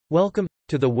Welcome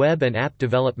to the Web and App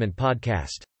Development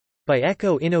Podcast by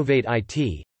Echo Innovate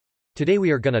IT. Today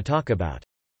we are going to talk about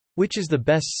which is the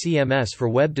best CMS for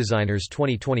web designers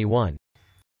 2021.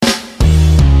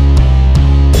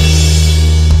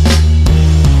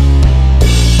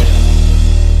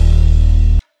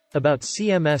 About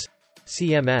CMS.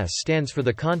 CMS stands for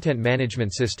the Content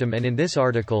Management System, and in this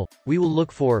article, we will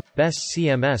look for best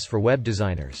CMS for web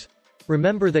designers.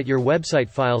 Remember that your website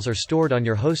files are stored on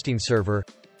your hosting server.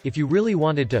 If you really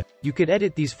wanted to, you could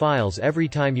edit these files every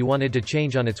time you wanted to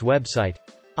change on its website.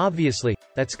 Obviously,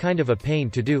 that's kind of a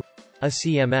pain to do. A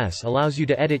CMS allows you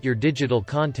to edit your digital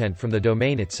content from the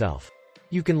domain itself.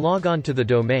 You can log on to the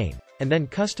domain, and then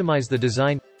customize the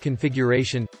design,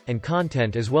 configuration, and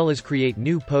content, as well as create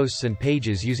new posts and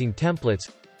pages using templates.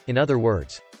 In other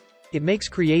words, it makes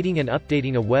creating and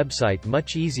updating a website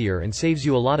much easier and saves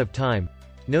you a lot of time.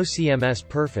 No CMS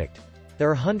perfect. There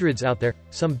are hundreds out there,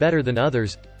 some better than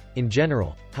others. In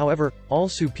general, however, all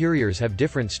superiors have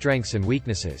different strengths and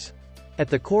weaknesses. At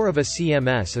the core of a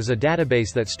CMS is a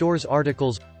database that stores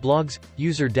articles, blogs,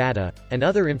 user data, and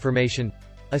other information.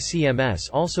 A CMS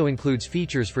also includes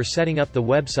features for setting up the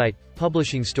website,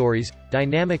 publishing stories,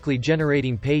 dynamically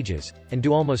generating pages, and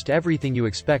do almost everything you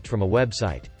expect from a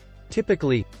website.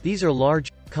 Typically, these are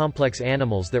large, complex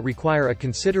animals that require a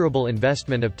considerable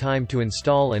investment of time to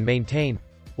install and maintain.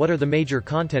 What are the major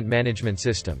content management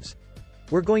systems?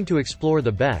 We're going to explore the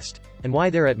best, and why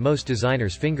they're at most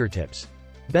designers' fingertips.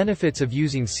 Benefits of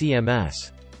using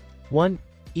CMS. 1.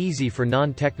 Easy for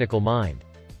non-technical mind.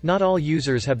 Not all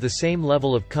users have the same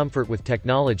level of comfort with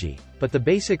technology, but the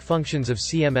basic functions of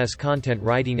CMS content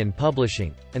writing and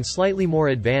publishing, and slightly more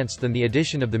advanced than the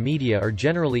addition of the media, are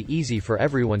generally easy for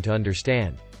everyone to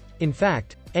understand. In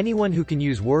fact, anyone who can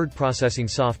use word processing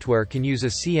software can use a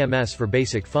CMS for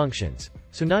basic functions,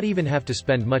 so not even have to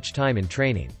spend much time in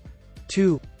training.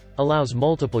 2. Allows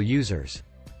multiple users.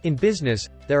 In business,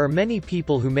 there are many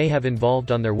people who may have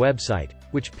involved on their website,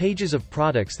 which pages of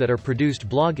products that are produced,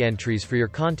 blog entries for your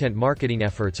content marketing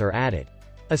efforts are added.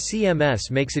 A CMS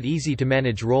makes it easy to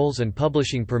manage roles and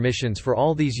publishing permissions for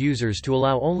all these users to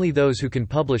allow only those who can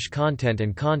publish content,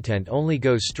 and content only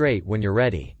goes straight when you're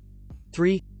ready.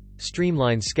 3.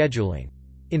 Streamline scheduling.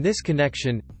 In this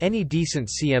connection, any decent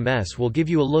CMS will give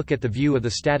you a look at the view of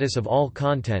the status of all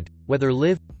content, whether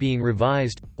live, being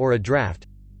revised, or a draft.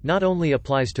 Not only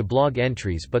applies to blog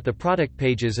entries but the product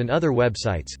pages and other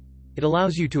websites. It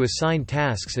allows you to assign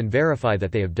tasks and verify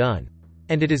that they have done.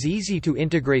 And it is easy to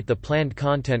integrate the planned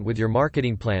content with your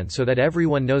marketing plan so that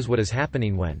everyone knows what is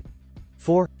happening when.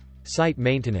 4. Site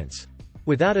maintenance.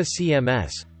 Without a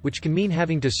CMS, which can mean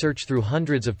having to search through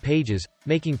hundreds of pages,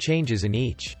 making changes in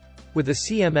each. With a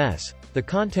CMS, the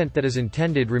content that is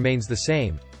intended remains the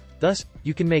same. Thus,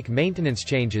 you can make maintenance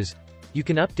changes. You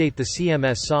can update the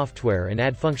CMS software and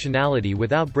add functionality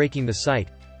without breaking the site.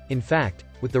 In fact,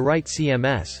 with the right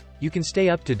CMS, you can stay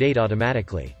up to date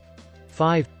automatically.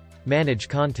 5. Manage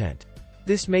content.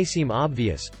 This may seem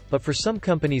obvious, but for some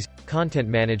companies, content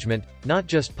management, not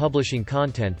just publishing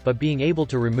content but being able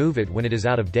to remove it when it is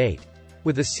out of date.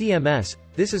 With a CMS,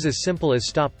 this is as simple as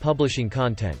stop publishing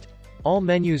content. All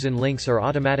menus and links are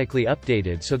automatically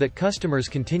updated so that customers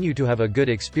continue to have a good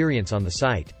experience on the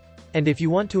site. And if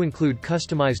you want to include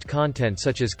customized content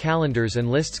such as calendars and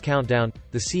lists countdown,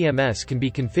 the CMS can be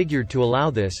configured to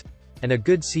allow this, and a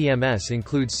good CMS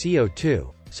includes SEO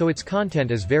too, so its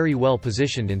content is very well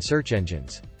positioned in search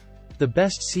engines. The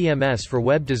best CMS for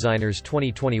web designers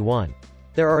 2021.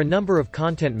 There are a number of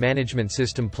content management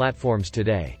system platforms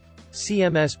today.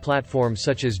 CMS platforms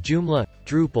such as Joomla,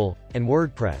 Drupal, and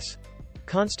WordPress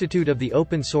constitute of the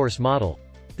open source model.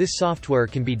 This software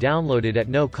can be downloaded at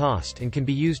no cost and can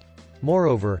be used.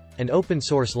 Moreover, an open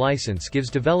source license gives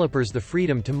developers the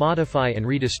freedom to modify and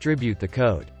redistribute the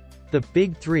code. The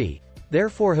Big Three,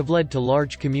 therefore, have led to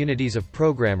large communities of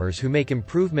programmers who make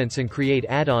improvements and create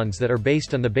add-ons that are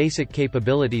based on the basic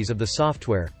capabilities of the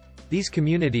software. These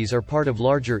communities are part of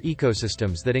larger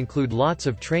ecosystems that include lots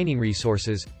of training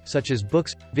resources, such as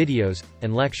books, videos,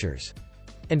 and lectures.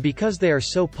 And because they are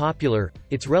so popular,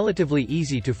 it's relatively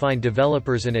easy to find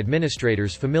developers and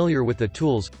administrators familiar with the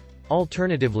tools.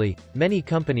 Alternatively, many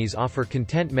companies offer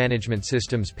content management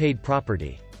systems paid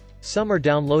property. Some are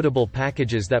downloadable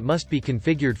packages that must be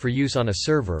configured for use on a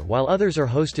server, while others are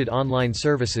hosted online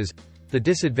services. The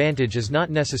disadvantage is not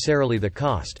necessarily the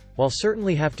cost, while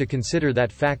certainly have to consider that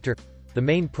factor. The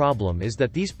main problem is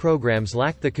that these programs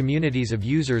lack the communities of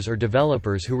users or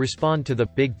developers who respond to the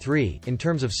Big Three in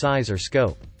terms of size or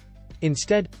scope.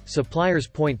 Instead, suppliers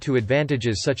point to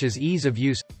advantages such as ease of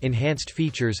use, enhanced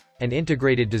features, and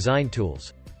integrated design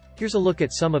tools. Here's a look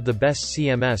at some of the best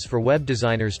CMS for web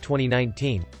designers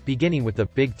 2019, beginning with the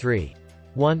Big Three.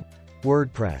 1.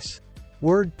 WordPress.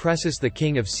 WordPress is the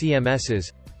king of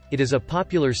CMSs. It is a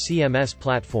popular CMS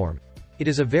platform. It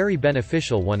is a very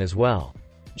beneficial one as well.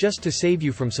 Just to save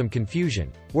you from some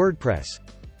confusion,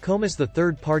 WordPress.com is the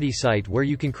third-party site where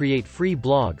you can create free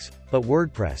blogs, but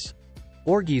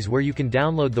WordPress.org is where you can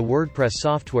download the WordPress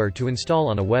software to install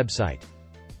on a website.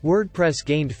 WordPress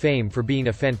gained fame for being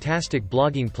a fantastic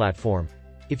blogging platform.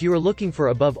 If you are looking for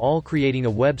above all, creating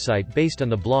a website based on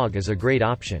the blog is a great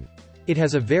option. It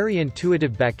has a very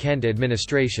intuitive backend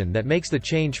administration that makes the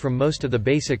change from most of the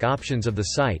basic options of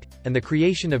the site, and the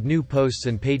creation of new posts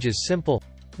and pages simple.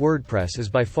 WordPress is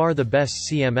by far the best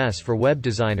CMS for web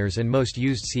designers and most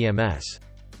used CMS.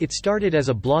 It started as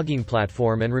a blogging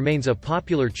platform and remains a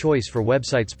popular choice for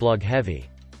websites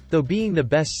blog-heavy. Though being the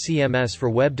best CMS for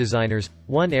web designers,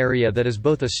 one area that is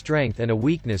both a strength and a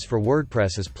weakness for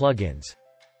WordPress is plugins.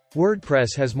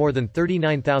 WordPress has more than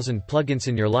 39,000 plugins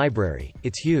in your library.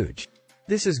 It's huge.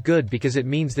 This is good because it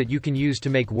means that you can use to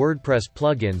make WordPress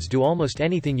plugins do almost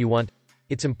anything you want.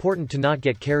 It's important to not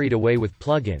get carried away with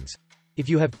plugins. If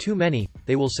you have too many,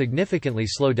 they will significantly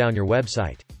slow down your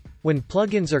website. When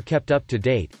plugins are kept up to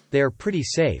date, they are pretty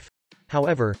safe.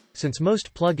 However, since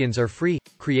most plugins are free,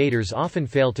 creators often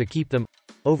fail to keep them.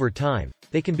 Over time,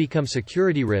 they can become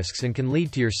security risks and can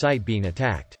lead to your site being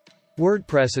attacked.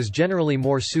 WordPress is generally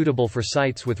more suitable for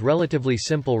sites with relatively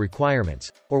simple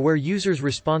requirements, or where users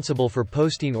responsible for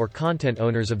posting or content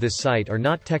owners of this site are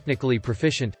not technically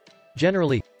proficient.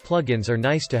 Generally, plugins are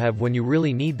nice to have when you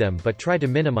really need them, but try to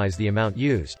minimize the amount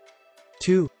used.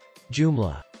 2.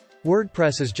 Joomla.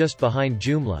 WordPress is just behind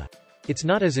Joomla. It's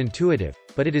not as intuitive,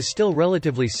 but it is still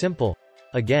relatively simple.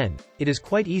 Again, it is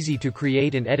quite easy to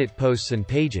create and edit posts and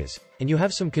pages, and you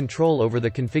have some control over the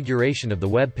configuration of the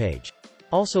web page.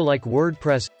 Also, like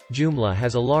WordPress, Joomla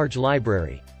has a large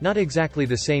library, not exactly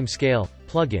the same scale,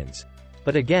 plugins.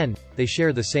 But again, they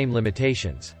share the same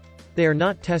limitations. They are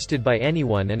not tested by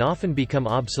anyone and often become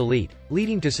obsolete,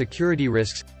 leading to security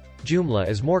risks. Joomla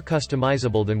is more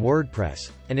customizable than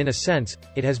WordPress, and in a sense,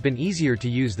 it has been easier to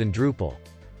use than Drupal.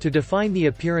 To define the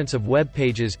appearance of web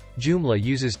pages, Joomla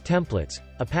uses templates,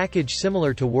 a package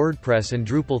similar to WordPress and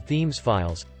Drupal themes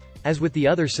files. As with the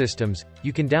other systems,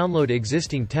 you can download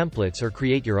existing templates or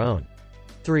create your own.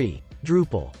 3.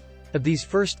 Drupal. Of these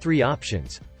first three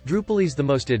options, Drupal is the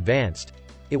most advanced.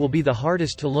 It will be the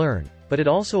hardest to learn, but it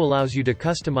also allows you to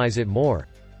customize it more.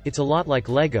 It's a lot like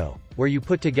Lego, where you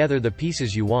put together the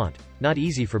pieces you want, not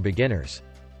easy for beginners.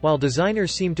 While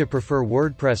designers seem to prefer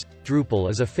WordPress,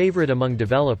 Drupal is a favorite among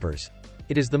developers.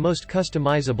 It is the most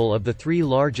customizable of the three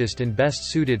largest and best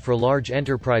suited for large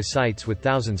enterprise sites with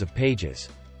thousands of pages.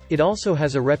 It also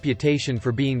has a reputation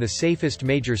for being the safest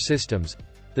major systems.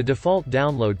 The default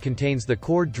download contains the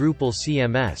core Drupal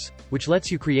CMS, which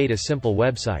lets you create a simple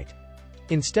website.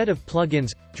 Instead of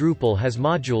plugins, Drupal has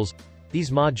modules. These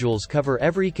modules cover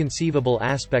every conceivable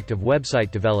aspect of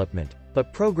website development,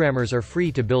 but programmers are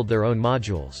free to build their own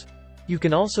modules. You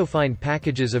can also find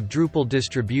packages of Drupal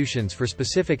distributions for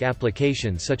specific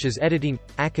applications such as editing,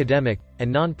 academic,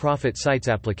 and non-profit sites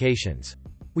applications.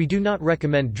 We do not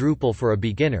recommend Drupal for a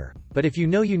beginner, but if you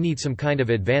know you need some kind of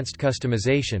advanced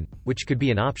customization, which could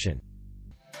be an option.